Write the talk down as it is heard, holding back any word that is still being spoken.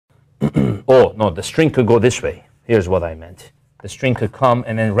Oh, no, the string could go this way. Here's what I meant. The string could come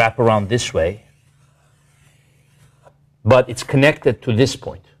and then wrap around this way. But it's connected to this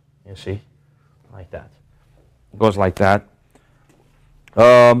point, you see, like that. It goes like that.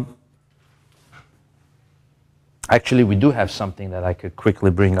 Actually, we do have something that I could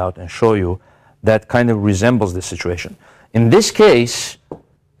quickly bring out and show you that kind of resembles this situation. In this case,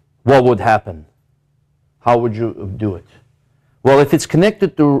 what would happen? How would you do it? Well, if it's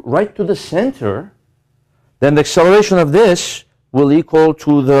connected to right to the center, then the acceleration of this will equal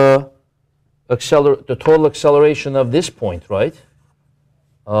to the total acceleration of this point, right?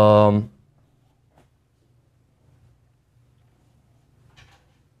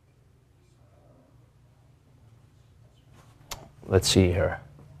 Let's see here.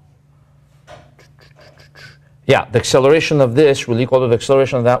 Yeah, the acceleration of this will equal to the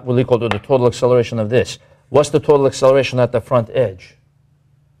acceleration of that will equal to the total acceleration of this. What's the total acceleration at the front edge?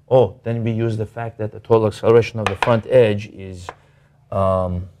 Oh, then we use the fact that the total acceleration of the front edge is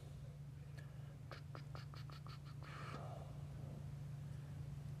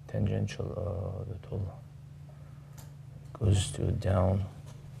tangential, the total goes to down.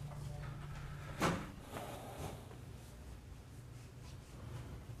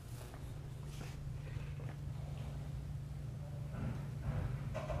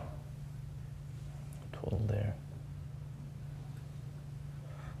 There.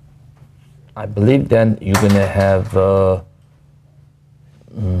 I believe then you're going to have no,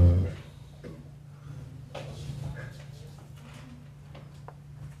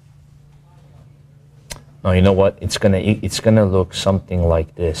 you know what? It's gonna look something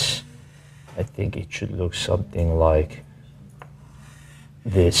like this. I think it should look something like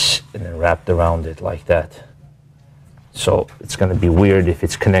this, and then wrapped around it like that. So it's going to be weird if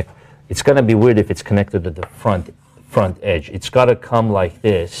it's connected. It's going to be weird if it's connected to the front edge. It's got to come like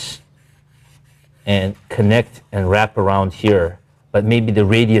this and connect and wrap around here, but maybe the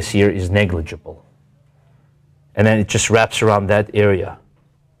radius here is negligible. And then it just wraps around that area.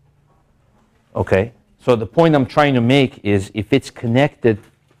 Okay? So the point I'm trying to make is if it's connected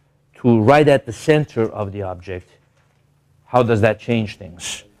to right at the center of the object, how does that change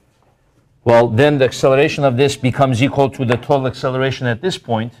things? Well, then the acceleration of this becomes equal to the total acceleration at this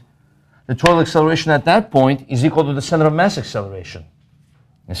point. The total acceleration at that point is equal to the center of mass acceleration.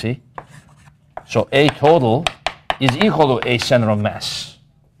 You see? So A total is equal to A center of mass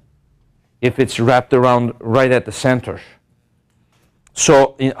if it's wrapped around right at the center.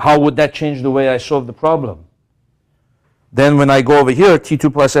 So how would that change the way I solve the problem? Then when I go over here,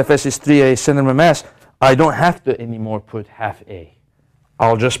 T2 plus Fs is 3A center of mass, I don't have to anymore put half A.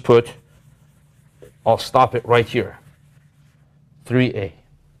 I'll just put, I'll stop it right here, 3A.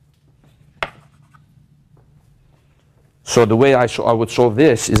 So the way I would solve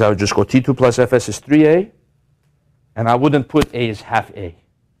this is I would just go T2 plus Fs is 3A, and I wouldn't put A as half A.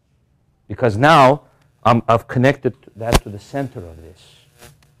 Because now I've connected that to the center of this.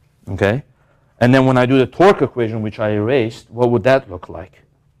 Okay? And then when I do the torque equation, which I erased, what would that look like?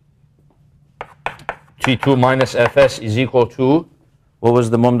 T2 minus Fs is equal to, what was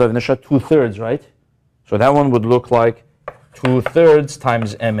the moment of inertia? 2/3, right? So that one would look like 2/3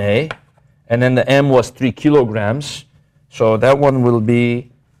 times ma, and then the m was 3 kilograms. So that one will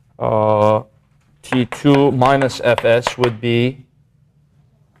be T2 minus Fs would be,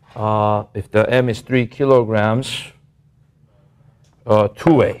 if the m is 3 kilograms,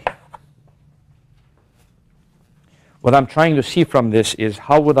 2A. What I'm trying to see from this is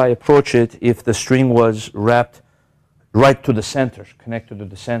how would I approach it if the string was wrapped right to the center, connected to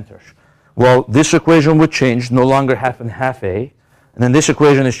the center. Well, this equation would change, no longer half and half A. And then this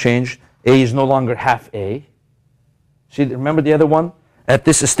equation is changed, A is no longer half A. See, remember the other one? At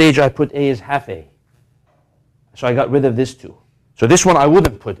this stage, I put A as half A. So I got rid of this 2. So this one, I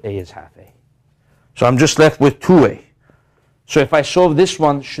wouldn't put A as half A. So I'm just left with 2A. So if I solve this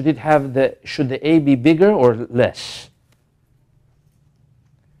one, should the A be bigger or less?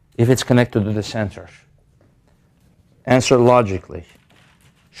 If it's connected to the center. Answer logically.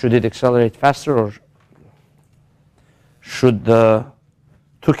 Should it accelerate faster, or should the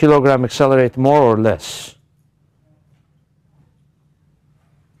 2 kilogram accelerate more or less?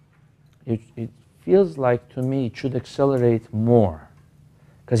 It feels like to me it should accelerate more,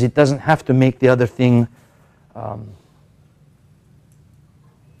 because it doesn't have to make the other thing.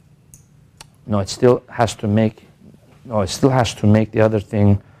 It still has to make the other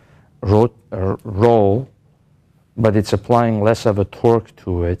thing roll, but it's applying less of a torque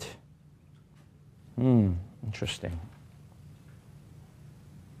to it. Interesting.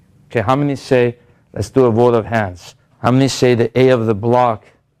 Okay, how many say, let's do a vote of hands. How many say the A of the block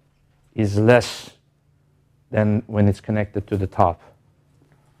is less than when it's connected to the top?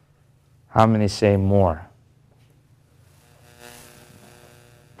 How many say more?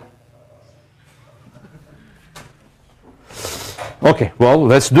 Okay, well,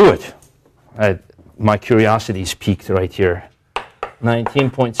 let's do it. My curiosity is piqued right here.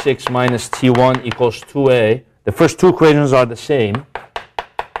 19.6 minus T1 equals 2a. The first two equations are the same.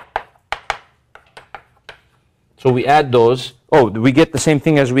 So we add those. Oh, we get the same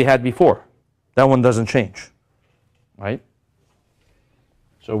thing as we had before. That one doesn't change, right?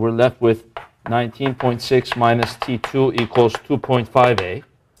 So we're left with 19.6 minus T2 equals 2.5a.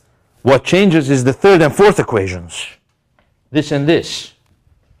 What changes is the third and fourth equations. This and this.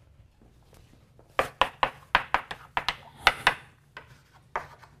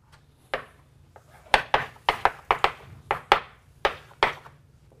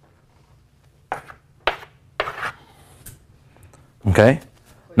 Okay?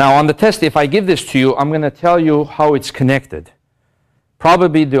 Now on the test, if I give this to you, I'm going to tell you how it's connected.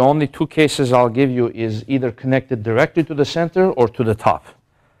 Probably the only two cases I'll give you is either connected directly to the center or to the top.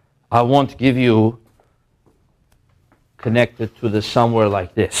 I won't give you connected to the somewhere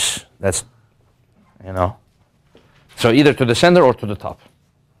like this. That's, you know. So either to the center or to the top.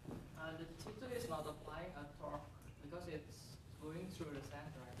 The T2 is not applying a torque because it's going through the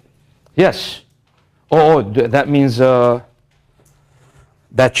center, I think. Yes. Oh, that means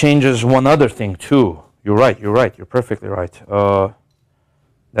that changes one other thing too. You're right, you're perfectly right.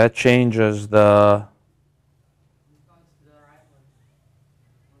 That changes the...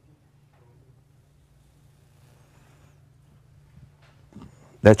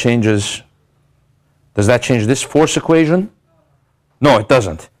 That changes... Does that change this force equation? No, it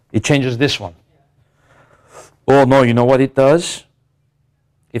doesn't. It changes this one. Oh no, you know what it does?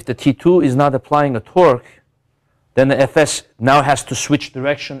 If the T2 is not applying a torque, then the Fs now has to switch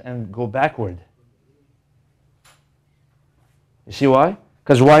direction and go backward. You see why?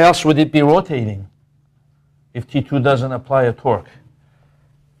 Because why else would it be rotating if T2 doesn't apply a torque?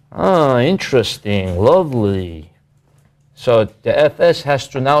 Ah, interesting, lovely. So the Fs has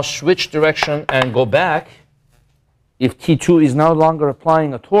to now switch direction and go back. If T2 is no longer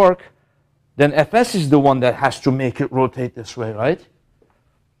applying a torque, then Fs is the one that has to make it rotate this way, right?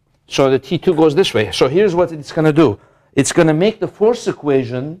 So the T2 goes this way. So here's what it's going to do. It's going to make the force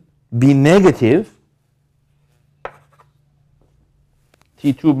equation be negative.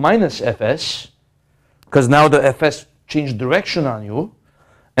 T2 minus Fs, because now the Fs changed direction on you.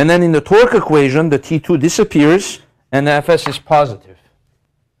 And then in the torque equation, the T2 disappears and the Fs is positive.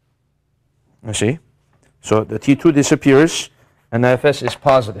 You see? So the T2 disappears and the Fs is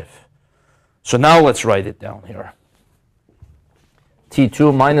positive. So now let's write it down here.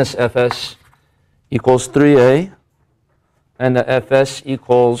 T2 minus Fs equals 3a, and the Fs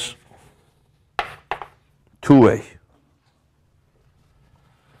equals 2a.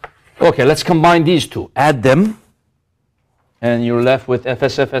 Okay, let's combine these two. Add them, and you're left with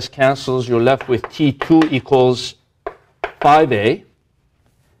Fs cancels. You're left with T2 equals 5a.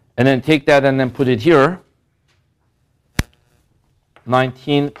 And then take that and then put it here.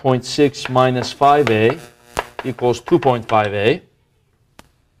 19.6 minus 5a equals 2.5a.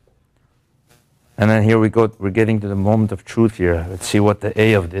 And then here we go, we're getting to the moment of truth here. Let's see what the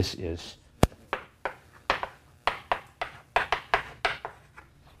A of this is.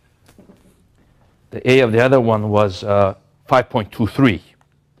 The A of the other one was 5.23.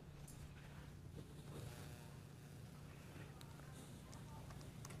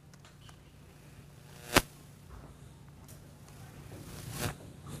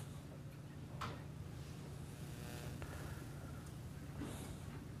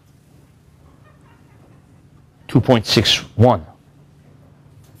 $2.61.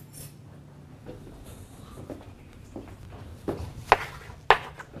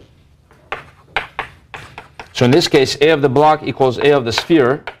 So in this case, A of the block equals A of the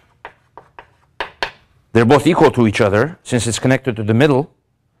sphere. They're both equal to each other since it's connected to the middle,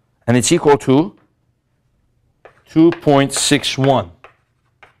 and it's equal to 2.61.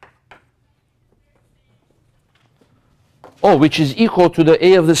 Oh, which is equal to the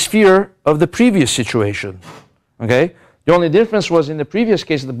A of the sphere of the previous situation. Okay? The only difference was in the previous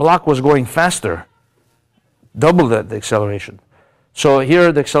case, the block was going faster, double the acceleration. So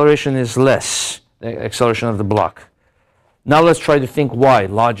here the acceleration is less, the acceleration of the block. Now let's try to think why,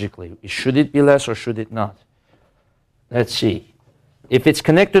 logically. Should it be less or should it not? Let's see. If it's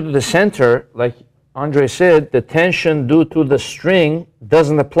connected to the center, like Andre said, the tension due to the string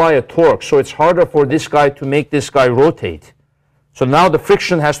doesn't apply a torque, so it's harder for this guy to make this guy rotate. So now the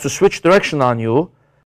friction has to switch direction on you,